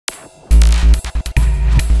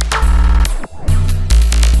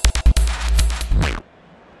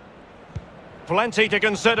plenty to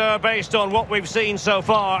consider based on what we've seen so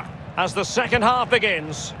far as the second half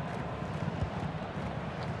begins.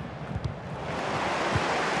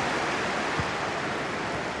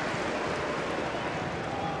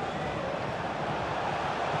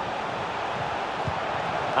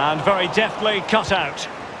 And very deftly cut out.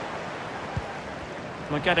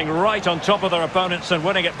 They're getting right on top of their opponents and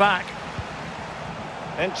winning it back.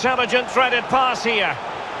 Intelligent threaded pass here.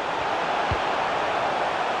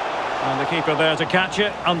 And the keeper there to catch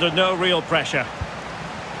it under no real pressure.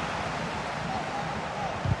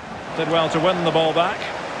 Did well to win the ball back.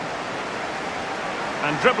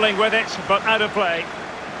 And dribbling with it, but out of play.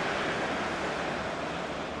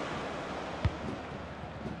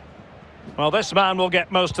 Well, this man will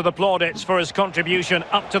get most of the plaudits for his contribution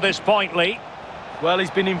up to this point, Lee. Well, he's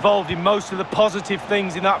been involved in most of the positive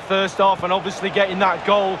things in that first half, and obviously getting that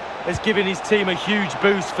goal has given his team a huge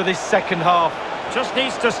boost for this second half. Just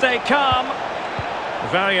needs to stay calm.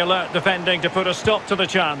 Very alert defending to put a stop to the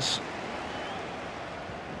chance.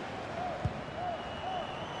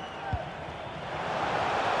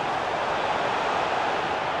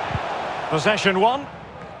 Possession one.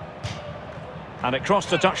 And it crossed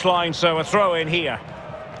the touchline, so a throw in here.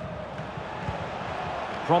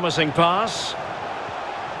 Promising pass.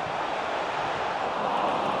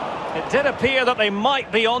 It did appear that they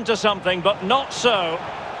might be onto something, but not so.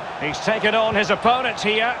 He's taken on his opponent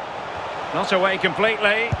here. Not away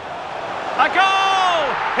completely. A goal!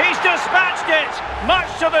 He's dispatched it, much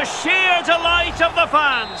to the sheer delight of the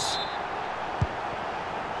fans.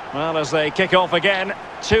 Well, as they kick off again,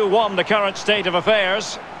 2-1 the current state of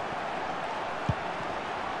affairs.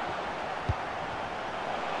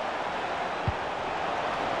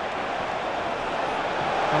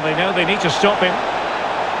 Well, they know they need to stop him.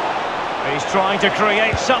 He's trying to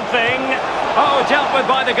create something. Oh, dealt with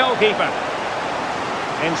by the goalkeeper.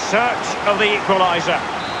 In search of the equaliser.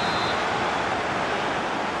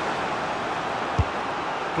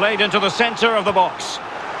 Played into the centre of the box.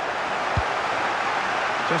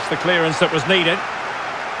 Just the clearance that was needed.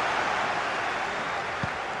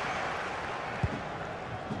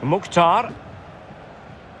 Mukhtar.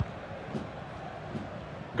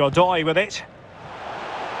 Godoy with it.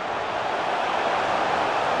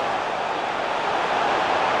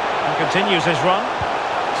 Continues his run.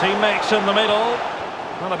 Teammates in the middle.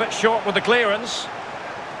 Well, a bit short with the clearance.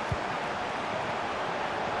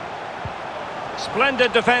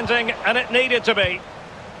 Splendid defending, and it needed to be.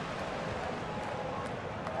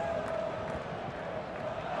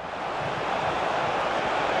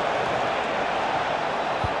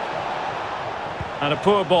 And a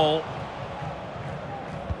poor ball.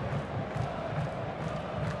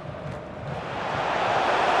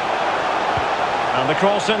 And the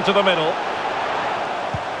cross into the middle.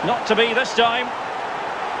 Not to be this time.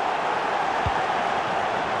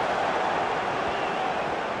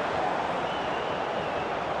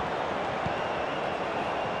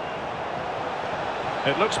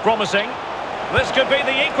 It looks promising. This could be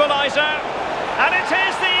the equaliser. And it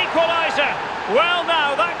is the equaliser. Well,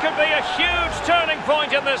 now, that could be a huge turning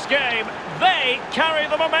point in this game. They carry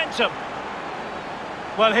the momentum.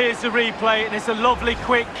 Well, here's the replay, and it's a lovely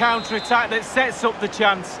quick counter-attack that sets up the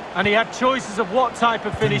chance. And he had choices of what type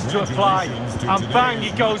of finish to apply. And bang,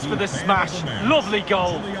 he goes for the smash. Lovely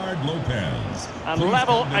goal. And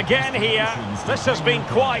level again here. This has been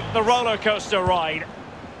quite the roller coaster ride.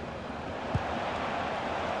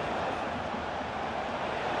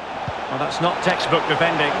 Well, that's not textbook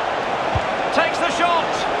defending. Takes the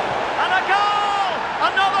shot. And a goal!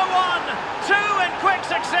 Another one! Two in quick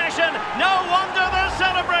succession. No wonder they're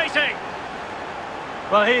celebrating.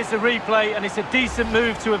 Well, here's the replay, and it's a decent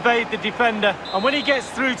move to evade the defender. And when he gets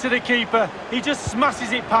through to the keeper, he just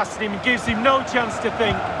smashes it past him and gives him no chance to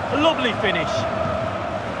think. A lovely finish.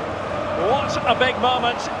 What a big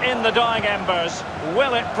moment in the dying embers.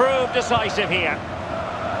 Will it prove decisive here?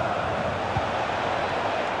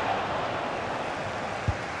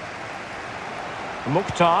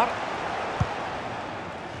 Mukhtar.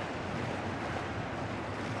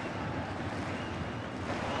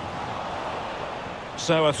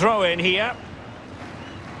 So a throw in here.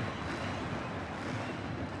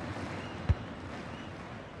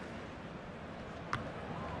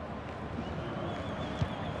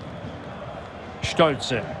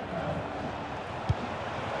 Stolze.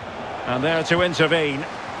 And there to intervene.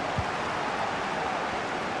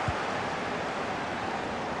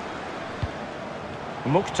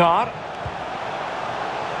 Mukhtar.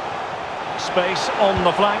 Space on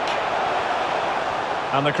the flank.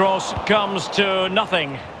 And the cross comes to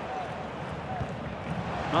nothing.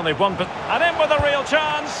 Well, they've won, and in with a real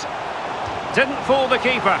chance. Didn't fool the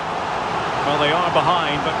keeper. Well, they are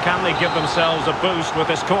behind, but can they give themselves a boost with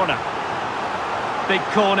this corner? Big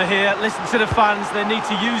corner here. Listen to the fans. They need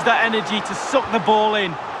to use that energy to suck the ball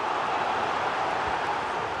in.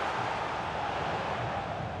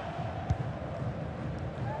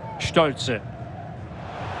 Stolze.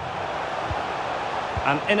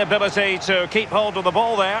 An inability to keep hold of the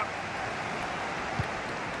ball there.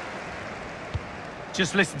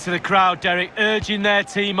 Just listen to the crowd, Derek, urging their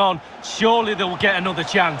team on. Surely they'll get another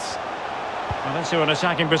chance. Well, into an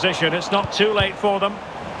attacking position. It's not too late for them.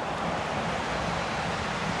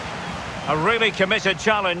 A really committed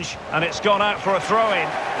challenge, and it's gone out for a throw-in.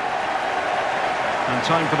 And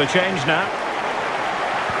time for the change now.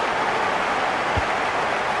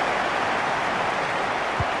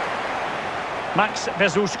 Max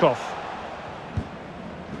Bezushkov.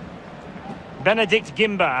 Benedikt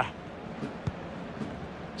Gimba.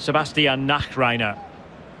 Sebastian Nachreiner.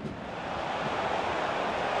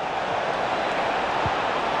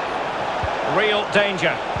 Real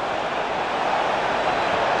danger.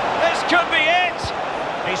 This could be it!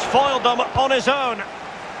 He's foiled them on his own.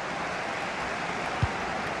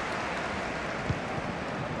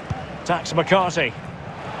 Tax McCarthy.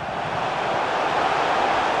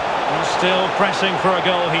 And still pressing for a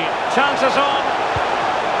goal here. Chances on.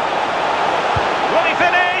 Will he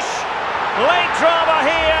finish? Late drama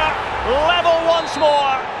here. Level once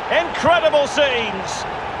more. Incredible scenes.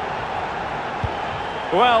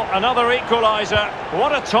 Well, another equaliser.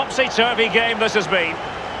 What a topsy-turvy game this has been.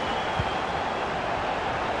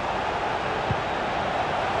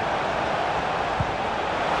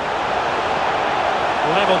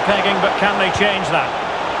 Level pegging, but can they change that?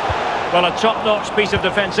 Well, a top-notch piece of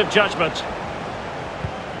defensive judgment.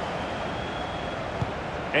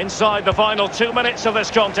 Inside the final 2 minutes of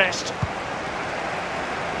this contest.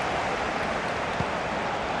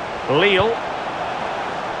 Lille.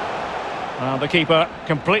 The keeper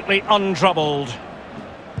completely untroubled.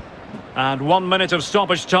 And 1 minute of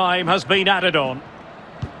stoppage time has been added on.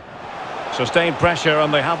 Sustained pressure,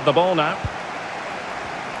 and they have the ball now.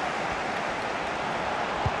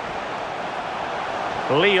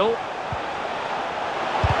 Lille.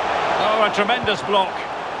 Oh, a tremendous block.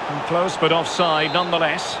 And close, but offside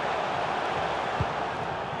nonetheless.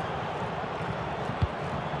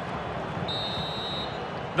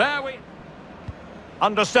 There we...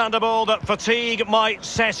 Understandable that fatigue might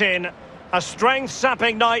set in. A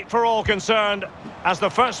strength-sapping night for all concerned as the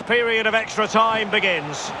first period of extra time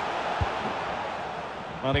begins.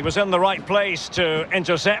 Well, he was in the right place to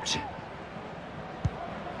intercept.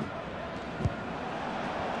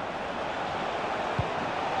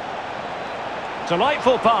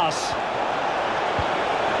 Delightful pass.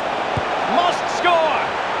 Must score.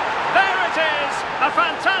 There it is. A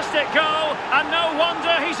fantastic goal, and no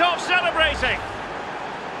wonder he's off celebrating.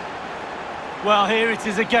 Well, here it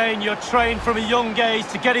is again. You're trained from a young age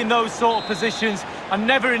to get in those sort of positions, and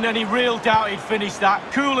never in any real doubt he'd finish that.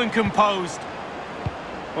 Cool and composed.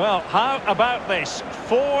 Well, how about this?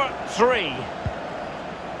 4-3.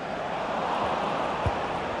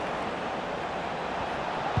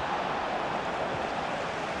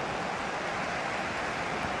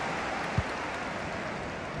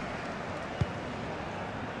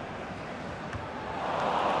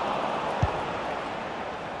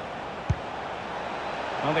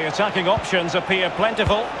 Well, the attacking options appear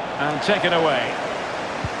plentiful and taken away.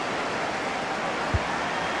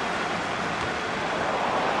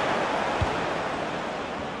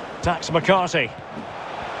 Tax McCarthy.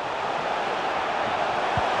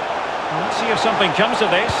 Well, let's see if something comes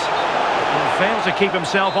of this. And failed to keep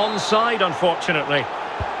himself onside, unfortunately.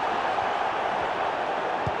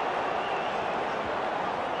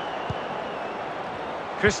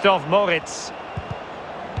 Christoph Moritz.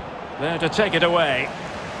 There to take it away.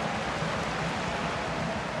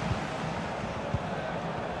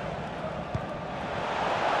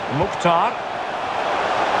 Mukhtar.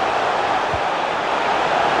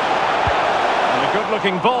 And a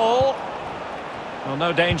good-looking ball. Well,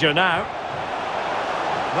 no danger now.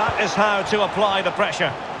 That is how to apply the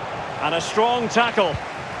pressure. And a strong tackle.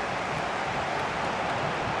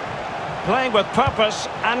 Playing with purpose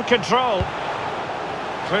and control.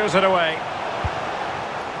 Clears it away.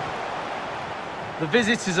 The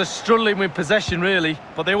visitors are struggling with possession, really,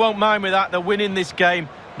 but they won't mind with that. They're winning this game.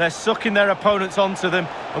 They're sucking their opponents onto them,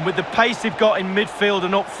 and with the pace they've got in midfield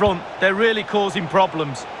and up front, they're really causing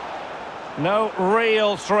problems. No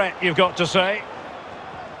real threat, you've got to say.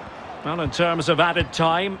 Well, in terms of added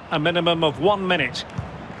time, a minimum of 1 minute.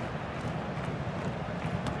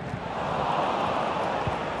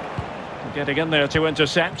 Getting in there to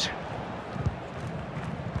intercept.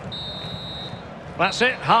 That's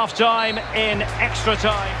it, half-time in extra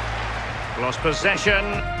time. Lost possession.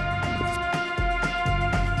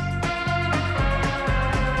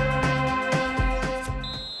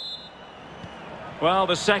 Well,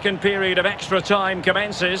 the second period of extra time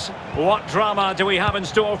commences. What drama do we have in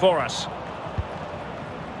store for us?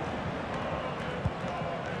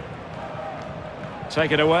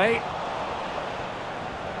 Take it away.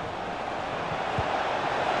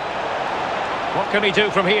 What can he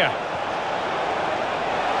do from here?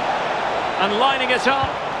 And lining it up.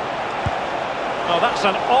 Oh, that's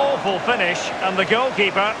an awful finish, and the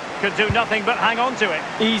goalkeeper could do nothing but hang on to it.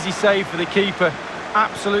 Easy save for the keeper.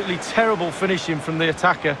 Absolutely terrible finishing from the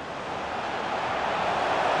attacker.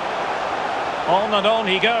 On and on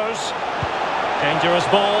he goes. Dangerous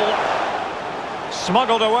ball.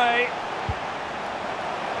 Smuggled away.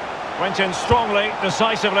 Went in strongly,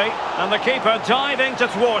 decisively, and the keeper diving to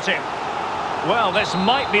thwart him. Well, this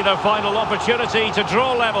might be the final opportunity to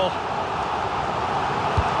draw level.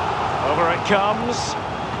 Over it comes.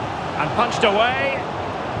 And punched away.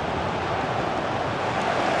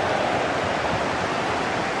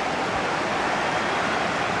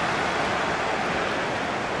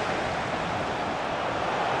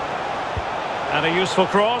 And a useful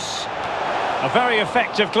cross. A very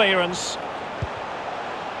effective clearance.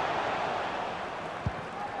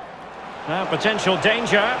 Now potential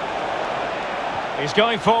danger. He's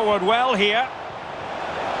going forward well here.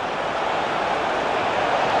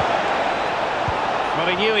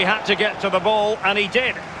 But he knew he had to get to the ball, and he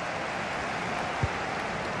did.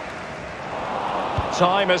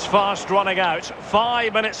 Time is fast running out.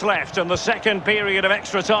 5 minutes left in the second period of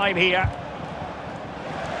extra time here.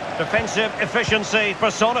 Defensive efficiency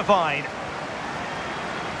personified.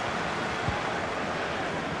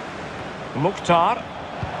 Mukhtar.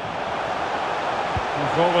 And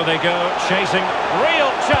forward they go, chasing. Real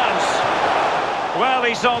chance. Well,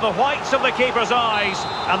 he saw the whites of the keeper's eyes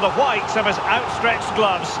and the whites of his outstretched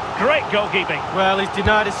gloves. Great goalkeeping. Well, he's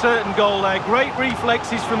denied a certain goal there. Great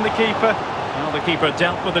reflexes from the keeper. Well, the keeper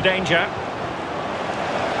dealt with the danger.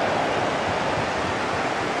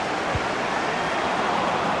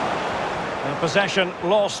 Possession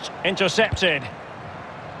lost, intercepted.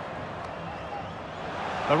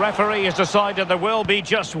 The referee has decided there will be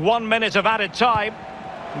just 1 minute of added time.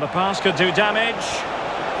 And the pass could do damage.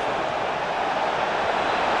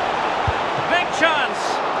 Big chance.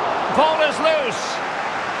 Ball is loose.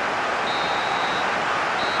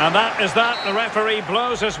 And that is that. The referee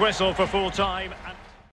blows his whistle for full time.